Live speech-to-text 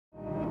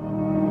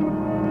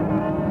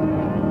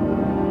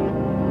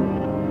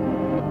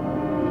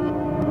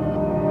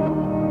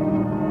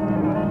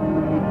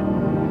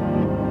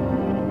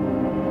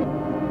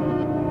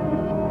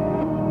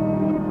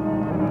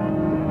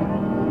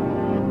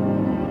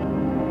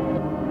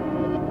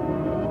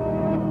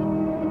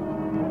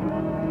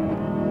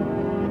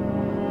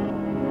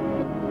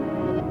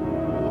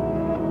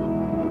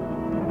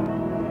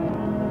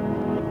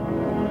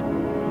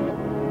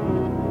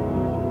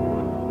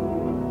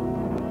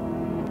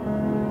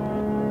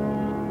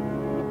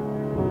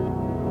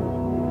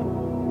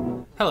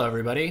Hello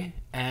everybody,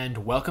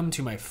 and welcome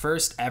to my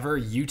first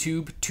ever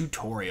YouTube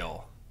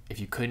tutorial. If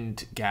you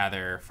couldn't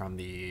gather from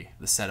the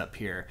setup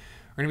here,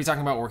 we're gonna be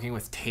talking about working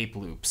with tape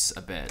loops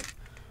a bit.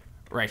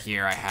 Right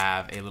here I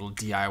have a little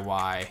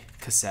DIY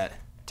cassette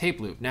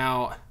tape loop.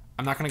 Now,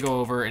 I'm not gonna go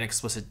over in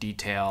explicit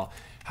detail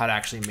how to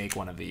actually make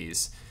one of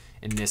these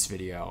in this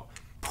video.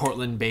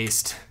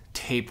 Portland-based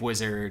tape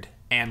wizard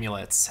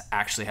Amulets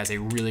actually has a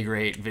really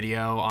great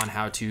video on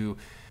how to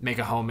make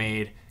a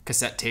homemade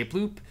cassette tape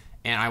loop,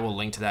 and I will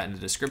link to that in the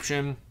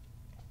description.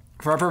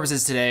 For our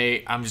purposes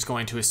today, I'm just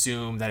going to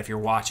assume that if you're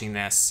watching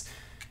this,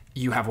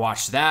 you have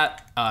watched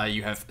that,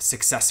 you have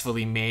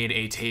successfully made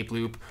a tape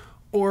loop,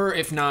 or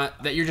if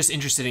not, that you're just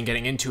interested in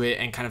getting into it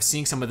and kind of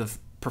seeing some of the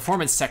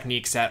performance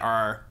techniques that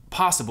are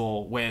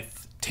possible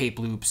with tape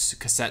loops,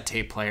 cassette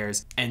tape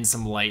players, and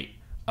some light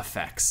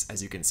effects,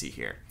 as you can see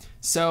here.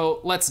 So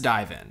let's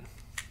dive in.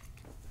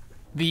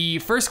 The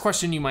first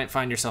question you might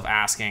find yourself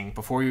asking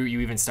before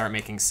you even start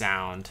making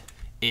sound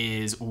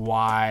is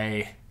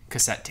why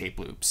cassette tape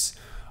loops?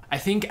 I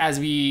think as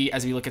we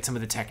look at some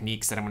of the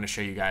techniques that I'm going to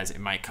show you guys, it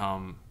might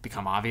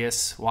become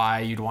obvious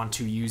why you'd want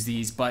to use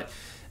these, but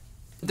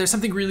there's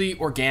something really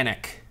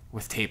organic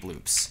with tape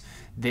loops.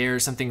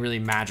 There's something really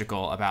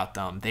magical about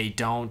them. They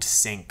don't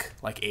sync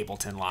like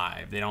Ableton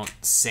Live. They don't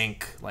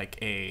sync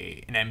like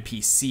an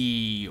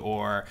MPC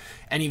or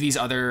any of these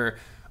other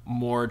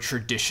more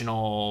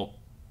traditional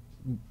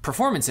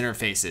performance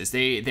interfaces.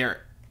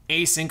 They're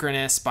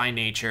asynchronous by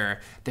nature,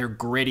 they're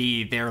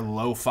gritty, they're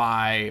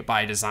lo-fi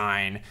by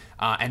design,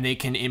 and they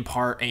can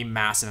impart a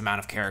massive amount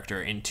of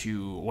character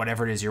into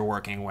whatever it is you're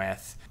working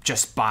with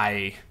just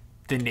by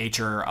the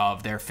nature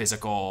of their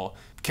physical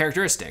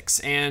characteristics.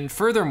 And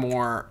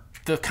furthermore,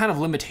 the kind of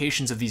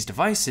limitations of these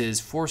devices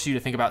force you to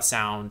think about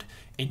sound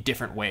in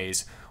different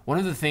ways. One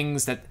of the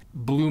things that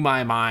blew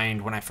my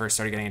mind when I first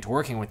started getting into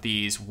working with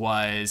these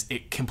was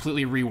it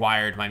completely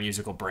rewired my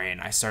musical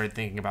brain. I started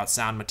thinking about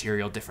sound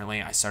material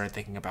differently. I started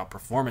thinking about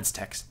performance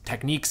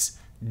techniques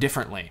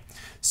differently.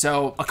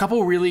 So a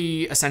couple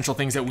really essential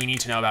things that we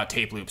need to know about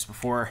tape loops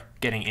before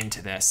getting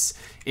into this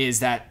is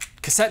that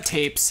cassette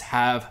tapes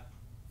have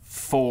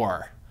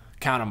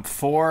count them,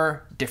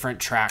 4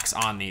 different tracks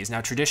on these. Now,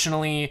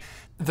 traditionally,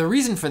 the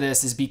reason for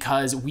this is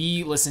because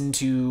we listen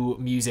to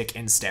music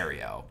in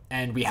stereo,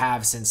 and we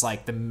have since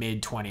like the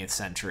mid 20th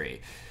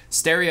century.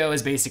 Stereo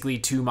is basically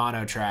 2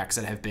 mono tracks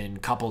that have been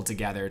coupled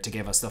together to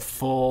give us the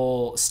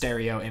full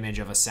stereo image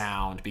of a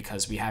sound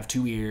because we have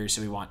 2 ears,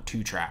 so we want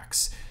 2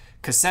 tracks.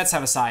 Cassettes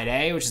have a side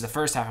A, which is the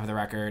first half of the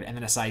record, and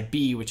then a side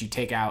B, which you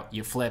take out,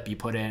 you flip, you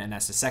put in, and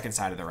that's the second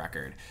side of the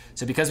record.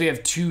 So because we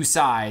have 2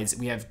 sides,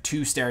 we have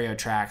 2 stereo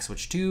tracks,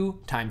 which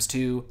 2 times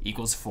 2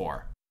 equals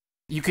 4.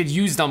 You could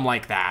use them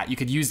like that. You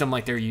could use them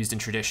like they're used in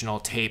traditional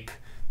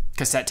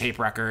cassette tape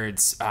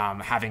records,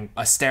 having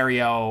a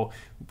stereo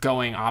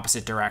going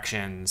opposite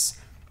directions,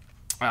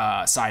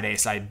 side A,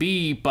 side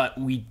B, but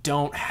we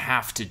don't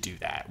have to do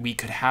that. We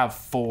could have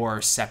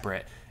 4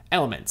 separate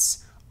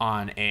elements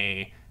on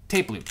a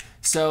tape loop.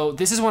 So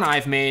this is one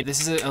I've made.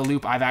 This is a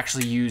loop I've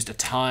actually used a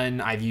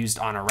ton. I've used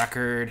on a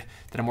record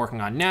that I'm working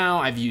on now.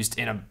 I've used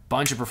in a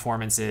bunch of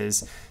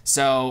performances.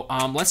 So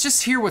let's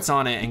just hear what's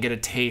on it and get a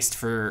taste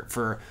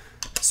for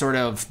sort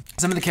of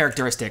some of the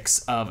characteristics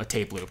of a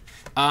tape loop.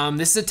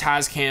 This is a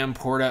Tascam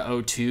Porta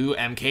O2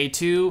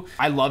 MK2.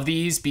 I love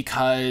these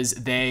because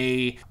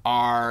they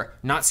are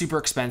not super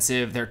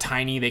expensive. They're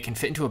tiny. They can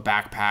fit into a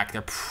backpack.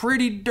 They're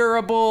pretty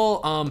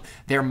durable.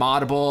 They're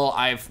moddable.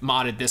 I've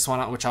modded this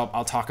one, which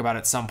I'll talk about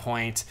at some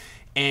point.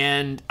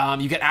 And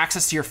you get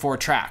access to your 4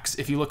 tracks.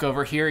 If you look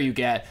over here, you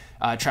get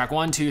track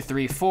 1, 2,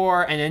 3,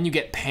 4, and then you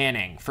get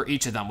panning for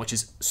each of them, which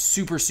is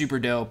super, super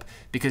dope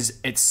because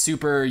it's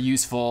super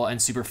useful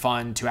and super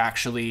fun to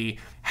actually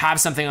have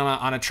something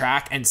on a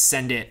track and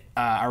send it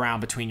around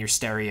between your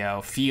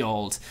stereo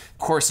field. Of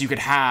course, you could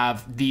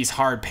have these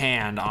hard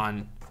panned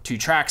on 2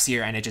 tracks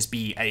here and it just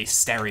be a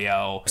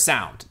stereo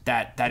sound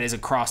that is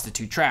across the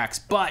 2 tracks,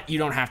 but you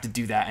don't have to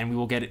do that, and we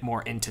will get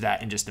more into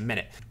that in just a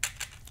minute.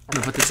 I'm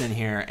gonna put this in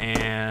here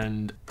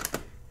and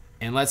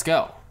let's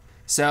go.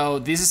 So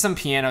these are some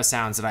piano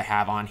sounds that I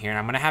have on here, and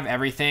I'm gonna have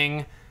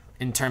everything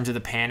in terms of the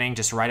panning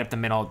just right up the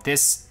middle.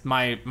 This,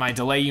 my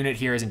delay unit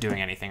here isn't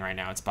doing anything right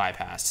now, it's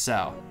bypassed,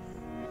 so.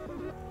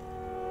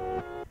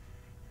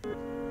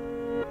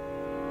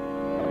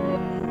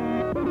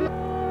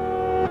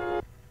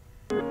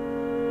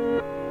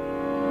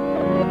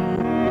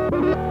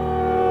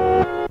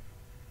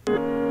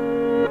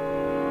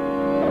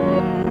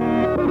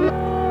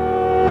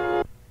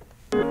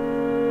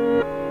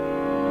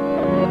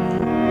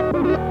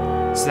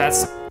 So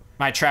that's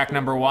my track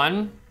number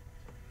 1.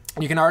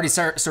 You can already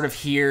sort of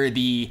hear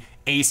the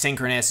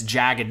asynchronous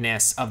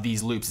jaggedness of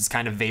these loops. It's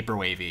kind of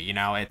vaporwavy, you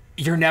know?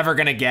 You're never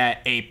gonna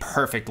get a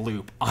perfect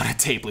loop on a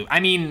tape loop.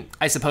 I mean,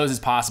 I suppose it's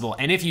possible,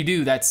 and if you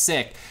do, that's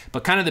sick,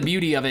 but kind of the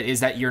beauty of it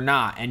is that you're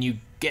not, and you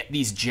get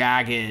these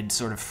jagged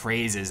sort of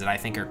phrases that I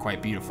think are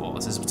quite beautiful.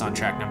 This is what's on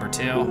track number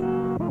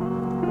 2.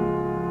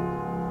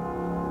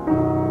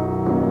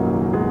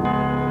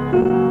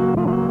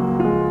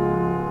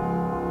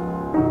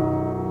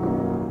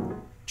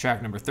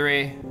 track number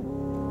 3.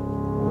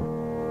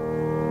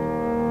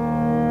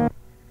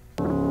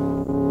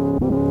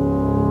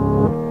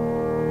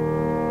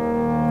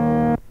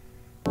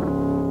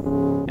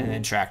 And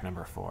then track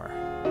number 4.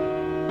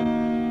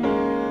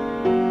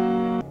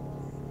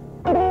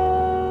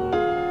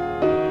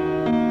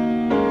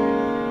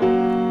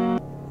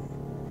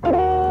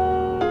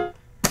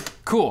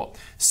 Cool.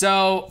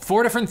 So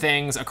 4 different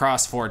things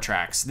across 4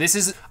 tracks. This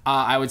is,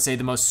 I would say,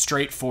 the most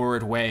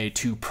straightforward way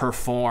to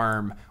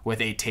perform with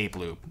a tape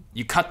loop.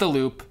 You cut the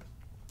loop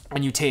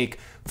and you take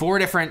 4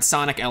 different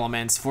sonic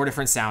elements, 4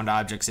 different sound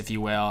objects, if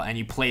you will, and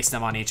you place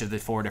them on each of the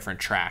 4 different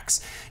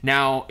tracks.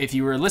 Now, if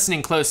you were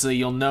listening closely,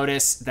 you'll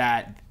notice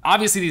that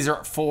obviously these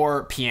are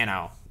 4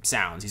 piano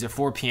sounds. These are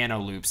 4 piano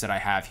loops that I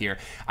have here.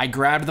 I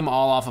grabbed them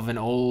all off of an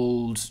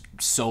old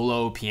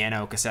solo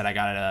piano cassette I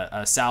got at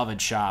a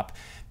salvage shop.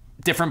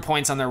 Different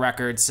points on the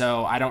record,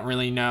 so I don't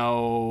really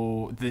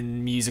know the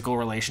musical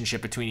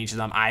relationship between each of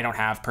them. I don't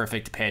have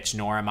perfect pitch,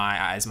 nor am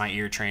I, as my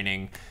ear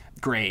training,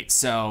 great.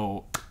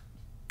 So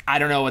I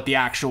don't know what the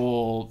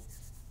actual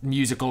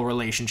musical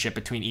relationship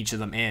between each of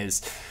them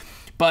is.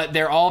 But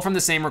they're all from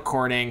the same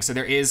recording, so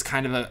there is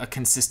kind of a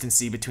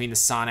consistency between the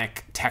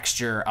sonic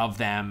texture of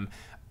them.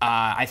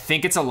 I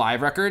think it's a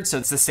live record, so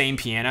it's the same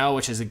piano,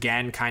 which is,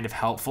 again, kind of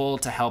helpful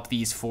to help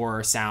these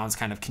 4 sounds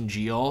kind of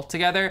congeal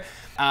together.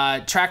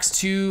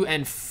 Tracks 1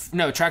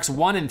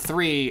 and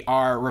 3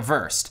 are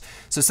reversed.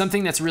 So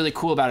something that's really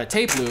cool about a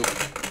tape loop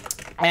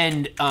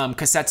and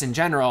cassettes in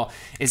general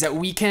is that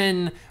we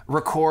can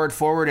record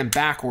forward and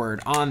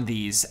backward on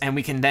these, and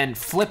we can then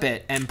flip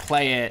it and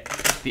play it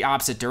the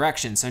opposite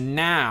direction. So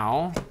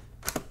now...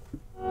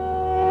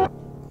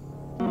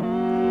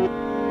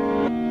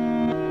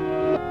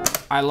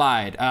 I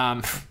lied.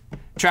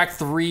 Track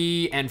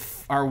 3 and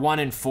 1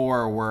 and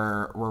 4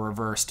 were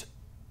reversed.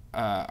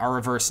 Are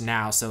reversed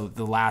now. So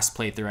the last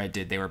playthrough I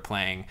did, they were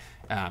playing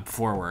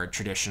forward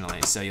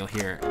traditionally. So you'll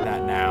hear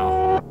that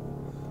now.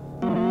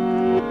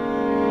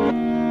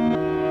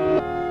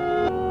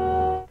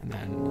 And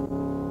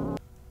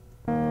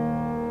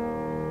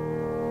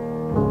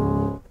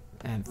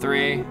then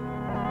 3,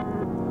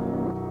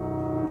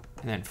 and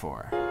then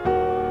 4.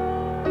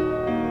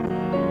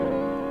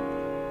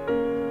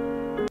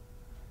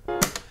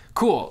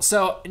 Cool.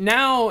 So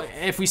now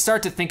if we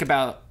start to think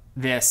about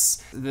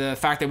this, the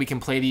fact that we can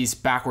play these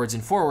backwards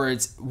and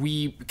forwards,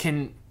 we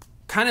can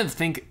kind of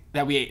think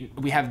that we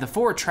have the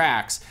 4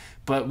 tracks,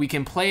 but we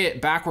can play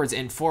it backwards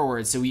and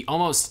forwards. So we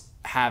almost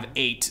have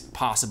 8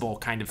 possible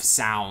kind of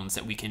sounds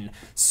that we can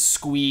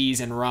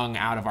squeeze and wrung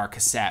out of our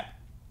cassette,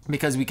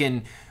 because we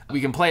can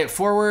play it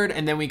forward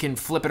and then we can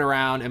flip it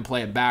around and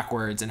play it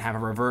backwards and have a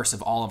reverse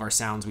of all of our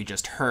sounds we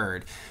just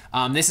heard.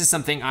 This is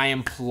something I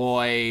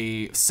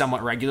employ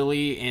somewhat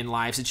regularly in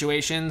live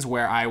situations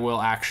where I will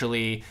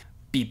actually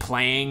be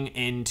playing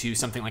into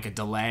something like a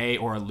delay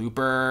or a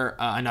looper,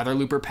 another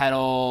looper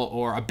pedal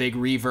or a big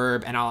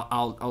reverb, and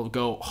I'll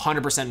go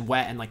 100%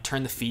 wet and like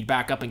turn the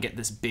feedback up and get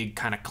this big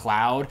kind of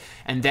cloud.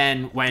 And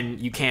then when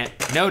you can't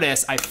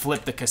notice, I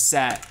flip the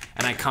cassette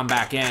and I come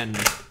back in.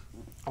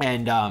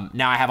 And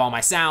now I have all my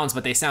sounds,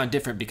 but they sound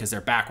different because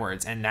they're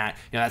backwards. And that,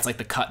 that's like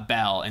the cut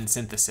bell in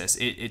synthesis.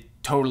 It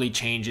totally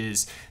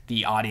changes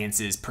the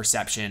audience's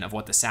perception of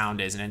what the sound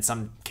is. And in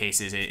some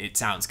cases, it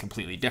sounds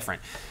completely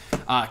different.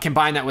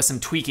 Combine that with some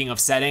tweaking of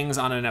settings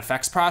on an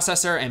effects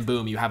processor, and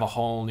boom, you have a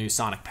whole new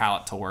sonic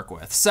palette to work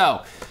with.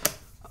 So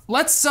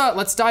let's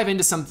dive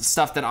into some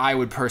stuff that I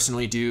would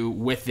personally do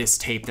with this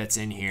tape that's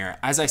in here.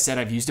 As I said,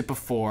 I've used it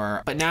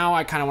before, but now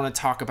I kind of want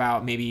to talk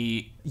about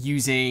maybe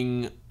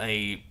using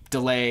a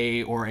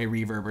delay or a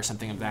reverb or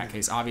something of that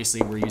case. Obviously,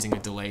 we're using a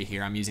delay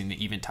here. I'm using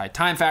the Eventide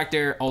time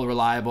factor, old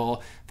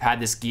reliable. I've had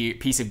this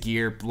piece of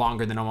gear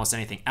longer than almost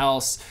anything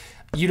else.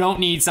 You don't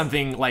need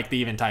something like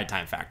the Eventide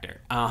time factor.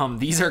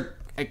 These are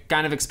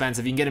kind of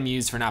expensive. You can get them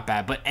used for not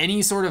bad, but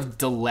any sort of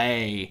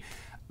delay,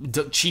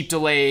 cheap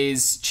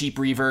delays, cheap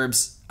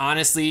reverbs,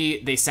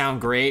 honestly, they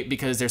sound great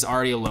because there's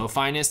already a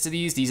lo-fi-ness to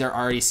these. These are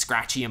already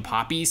scratchy and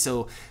poppy,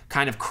 so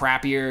kind of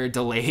crappier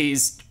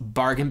delays,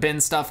 bargain bin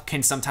stuff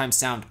can sometimes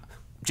sound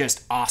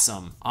just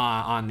awesome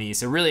on these.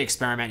 So really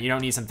experiment. You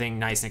don't need something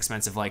nice and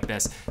expensive like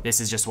this.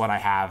 This is just what I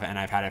have, and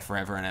I've had it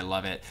forever and I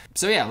love it.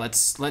 So yeah,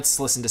 let's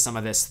listen to some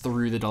of this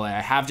through the delay.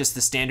 I have just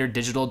the standard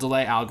digital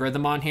delay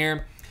algorithm on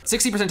here.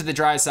 60% to the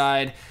dry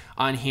side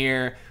on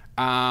here.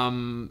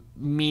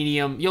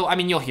 Medium,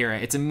 you'll hear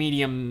it. It's a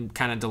medium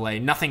kind of delay,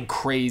 nothing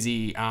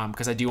crazy,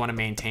 because I do want to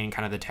maintain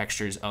kind of the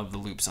textures of the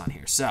loops on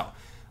here. So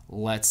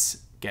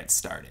let's get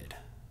started.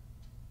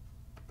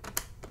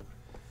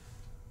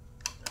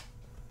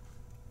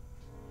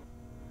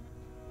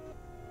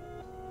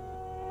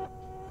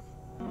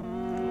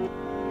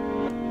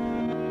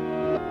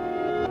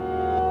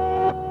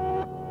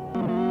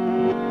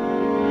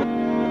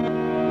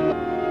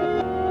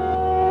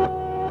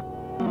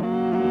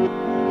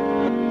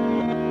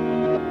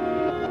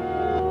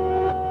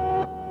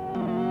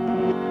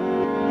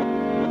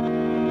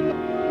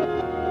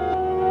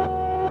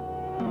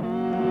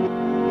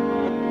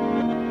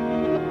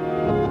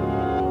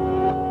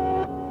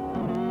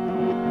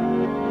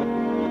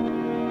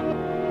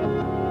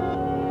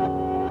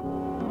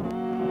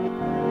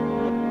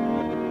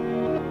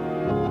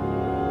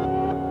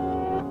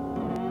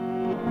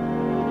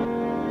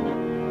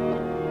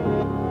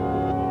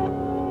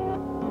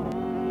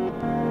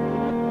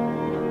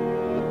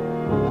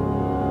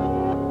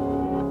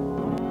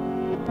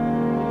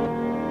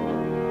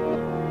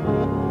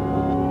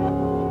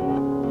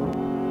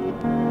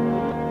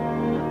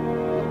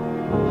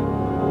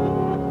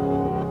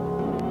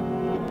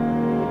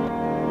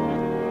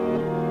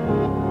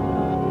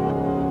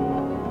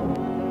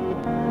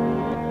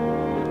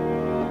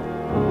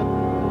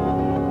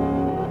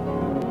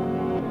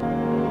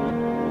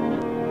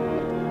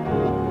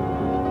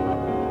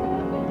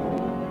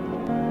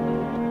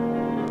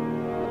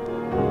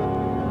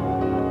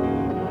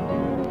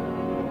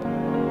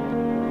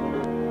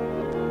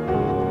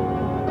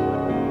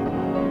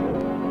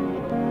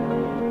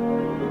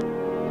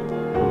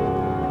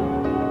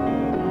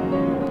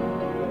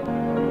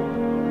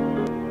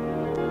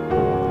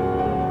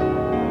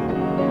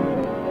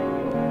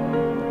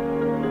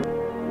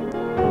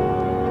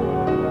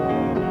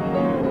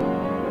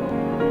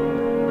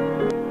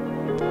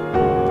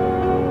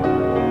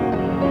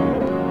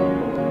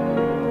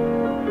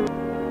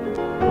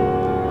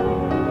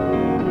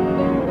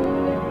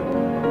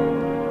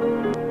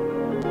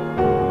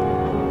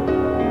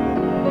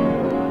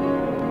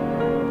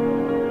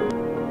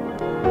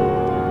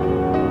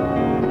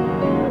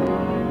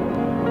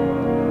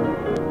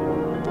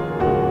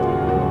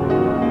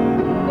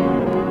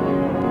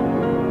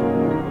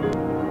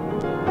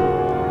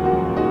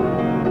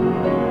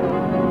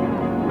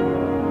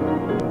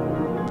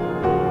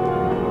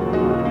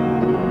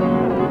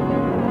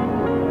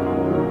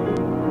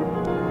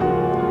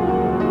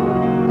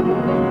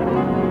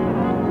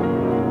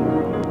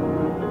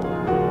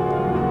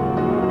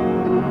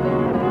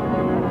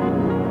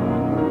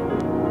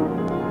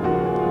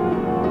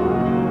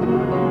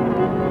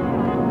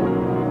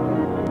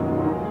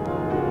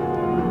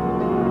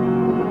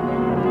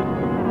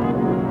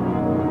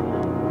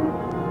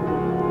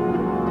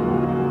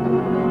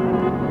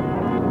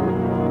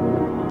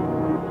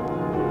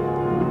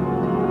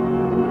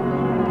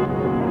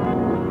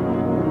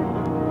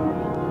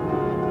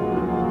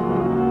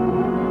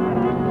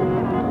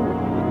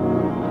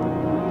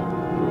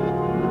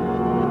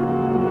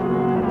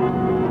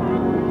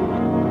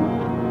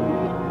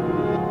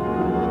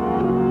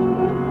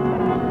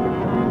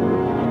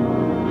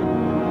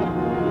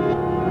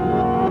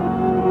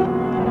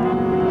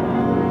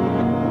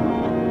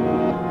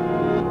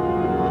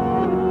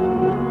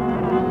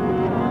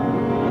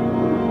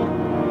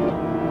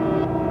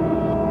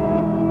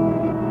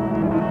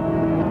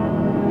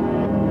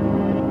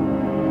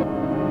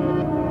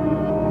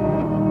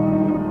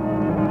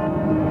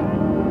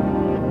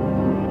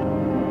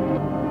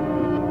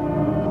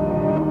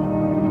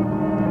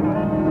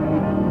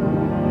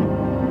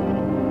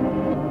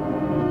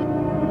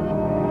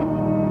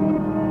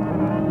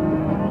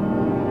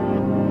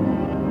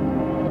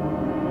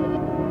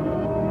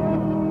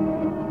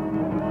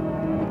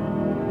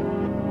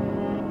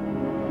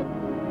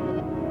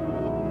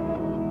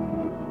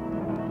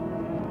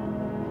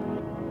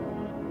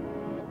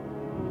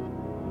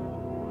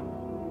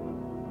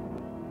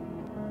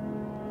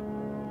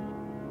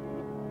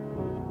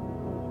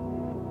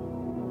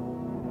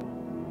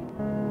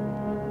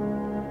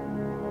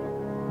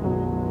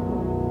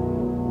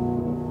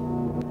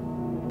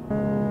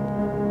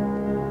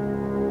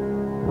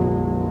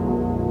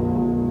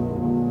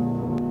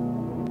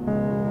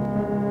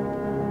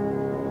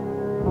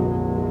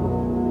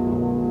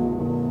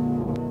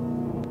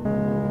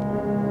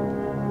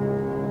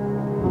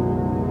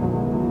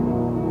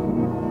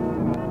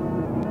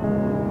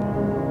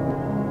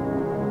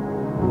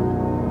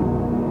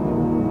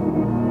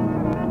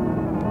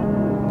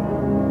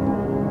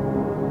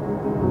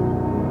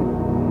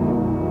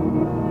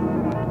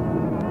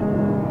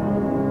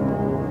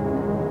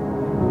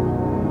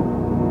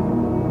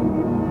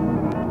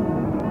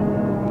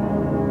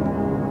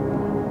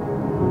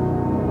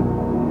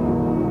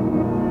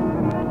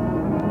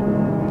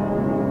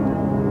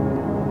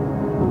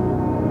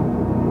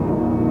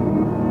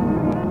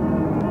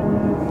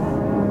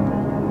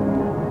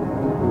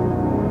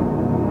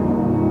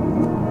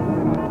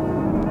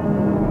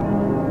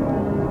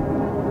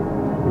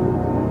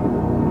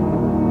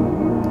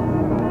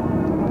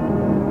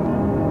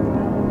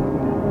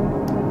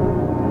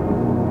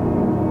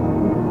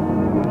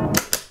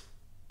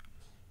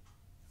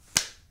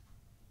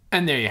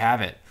 And there you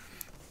have it.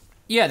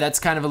 Yeah, that's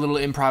kind of a little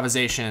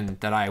improvisation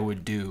that I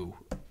would do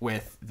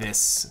with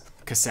this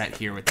cassette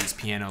here with these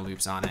piano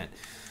loops on it.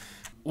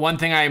 One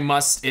thing I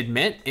must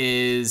admit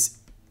is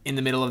in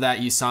the middle of that,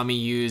 you saw me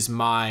use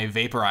my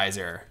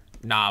vaporizer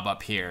knob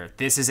up here.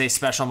 This is a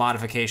special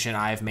modification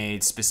I've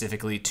made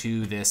specifically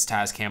to this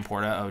Tascam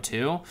Porta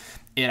 02.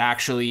 It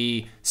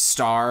actually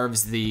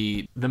starves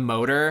the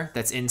motor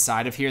that's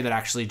inside of here that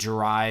actually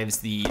drives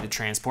the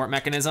transport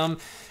mechanism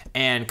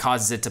and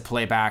causes it to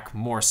play back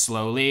more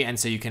slowly. And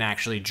so you can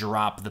actually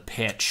drop the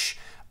pitch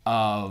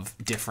of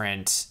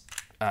different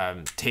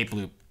tape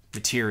loop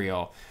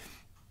material.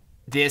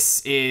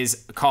 This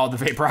is called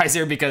the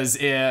vaporizer because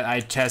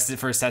I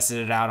first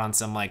tested it out on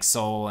some like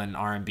soul and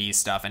R&B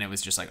stuff, and it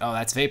was just like, oh,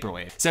 that's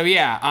vaporwave. So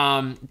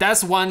yeah,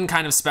 that's one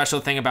kind of special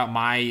thing about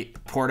my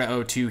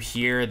Porta 02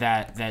 here,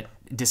 that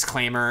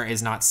disclaimer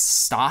is not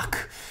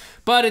stock,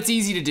 but it's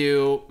easy to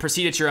do.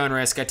 Proceed at your own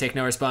risk. I take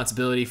no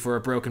responsibility for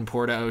a broken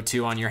Porta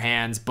 02 on your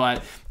hands,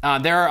 but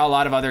there are a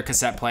lot of other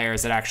cassette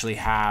players that actually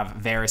have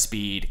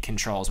Varispeed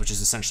controls, which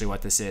is essentially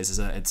what this is.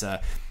 It's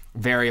a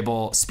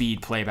variable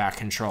speed playback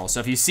control. So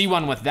if you see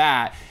one with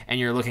that and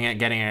you're looking at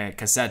getting a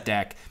cassette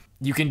deck,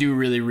 you can do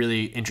really,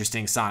 really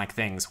interesting sonic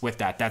things with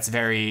that. That's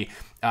very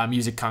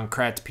musique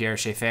concrète, Pierre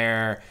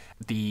Schaeffer,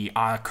 the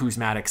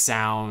acousmatic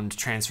sound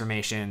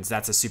transformations.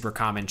 That's a super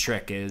common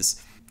trick,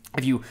 is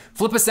if you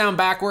flip a sound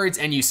backwards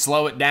and you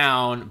slow it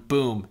down,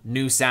 boom,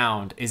 new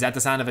sound. Is that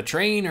the sound of a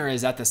train, or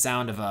is that the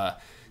sound of a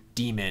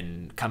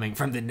demon coming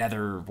from the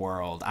nether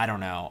world? I don't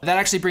know. That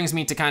actually brings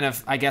me to kind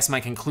of, I guess, my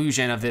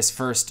conclusion of this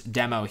first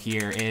demo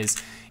here is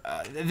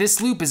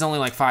this loop is only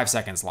like 5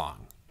 seconds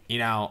long, you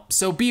know?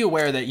 So be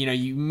aware that, you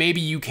know,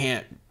 maybe you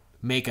can't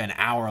make an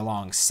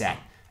hour-long set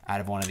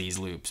out of one of these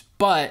loops,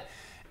 but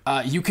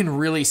you can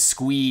really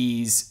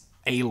squeeze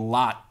a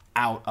lot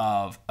out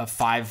of a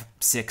 5,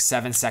 6,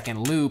 7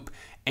 second loop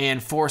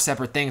and 4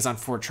 separate things on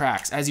 4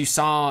 tracks. As you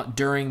saw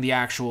during the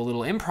actual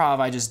little improv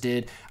I just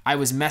did, I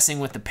was messing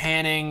with the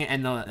panning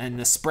and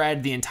the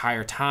spread the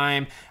entire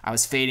time. I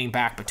was fading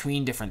back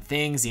between different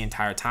things the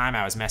entire time.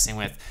 I was messing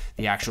with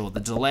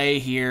the delay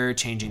here,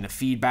 changing the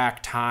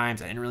feedback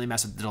times. I didn't really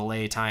mess with the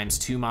delay times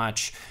too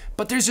much,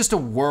 but there's just a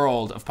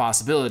world of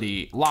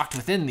possibility locked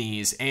within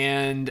these.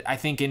 And I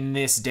think in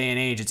this day and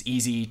age, it's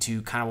easy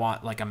to kind of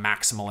want like a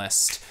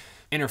maximalist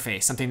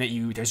interface, something that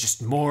there's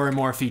just more and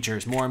more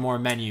features, more and more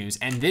menus.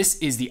 And this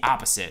is the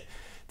opposite.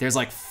 There's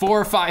like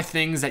 4 or 5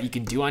 things that you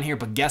can do on here,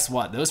 but guess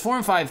what? Those 4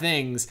 and 5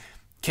 things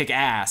kick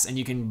ass, and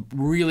you can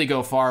really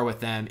go far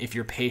with them if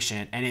you're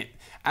patient. And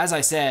as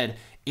I said,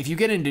 if you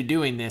get into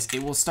doing this,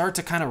 it will start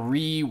to kind of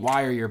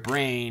rewire your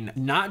brain,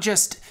 not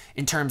just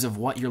in terms of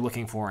what you're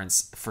looking for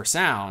for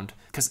sound,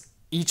 because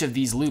each of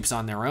these loops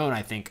on their own,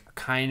 I think, are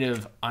kind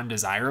of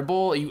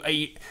undesirable.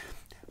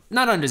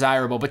 Not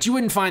undesirable, but you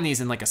wouldn't find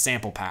these in like a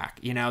sample pack,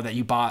 you know, that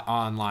you bought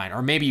online.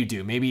 Or maybe you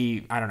do.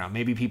 Maybe, I don't know,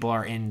 maybe people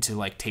are into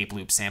like tape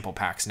loop sample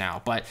packs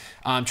now. But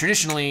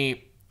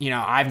traditionally, you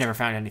know, I've never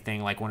found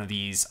anything like one of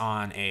these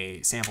on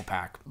a sample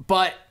pack.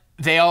 But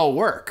they all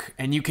work,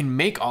 and you can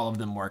make all of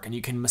them work, and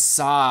you can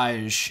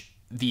massage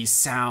these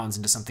sounds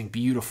into something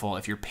beautiful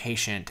if you're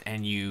patient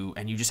and you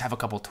just have a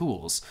couple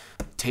tools.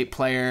 Tape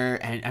player,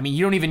 and I mean,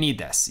 you don't even need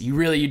this.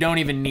 You don't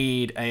even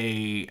need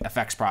a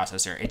effects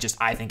processor.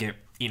 I think it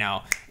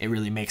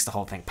really makes the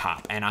whole thing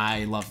pop, and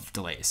I love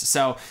delays.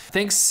 So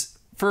thanks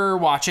for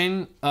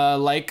watching.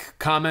 Like,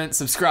 comment,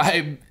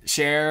 subscribe,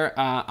 share.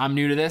 I'm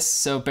new to this,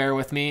 so bear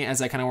with me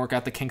as I kind of work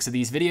out the kinks of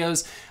these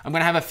videos. I'm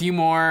gonna have a few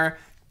more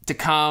to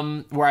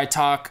come where I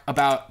talk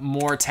about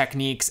more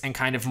techniques and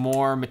kind of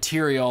more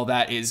material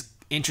that is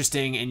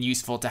interesting and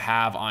useful to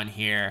have on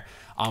here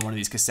on one of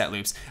these cassette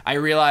loops. I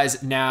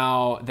realize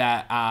now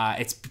that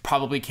it's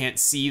probably can't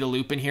see the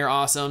loop in here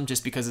awesome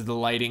just because of the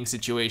lighting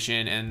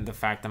situation and the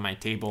fact that my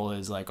table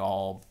is like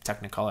all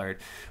technicolored,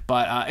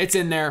 but it's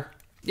in there.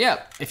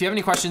 Yeah, if you have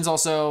any questions,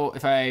 also,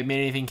 if I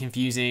made anything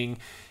confusing,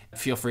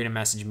 feel free to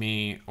message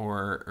me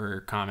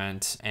or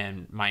comment.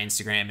 And my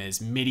Instagram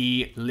is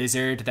MIDI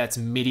Lizard. That's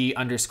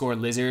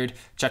MIDI_lizard.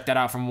 Check that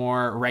out for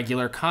more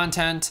regular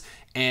content.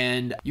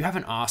 And you have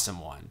an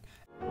awesome one.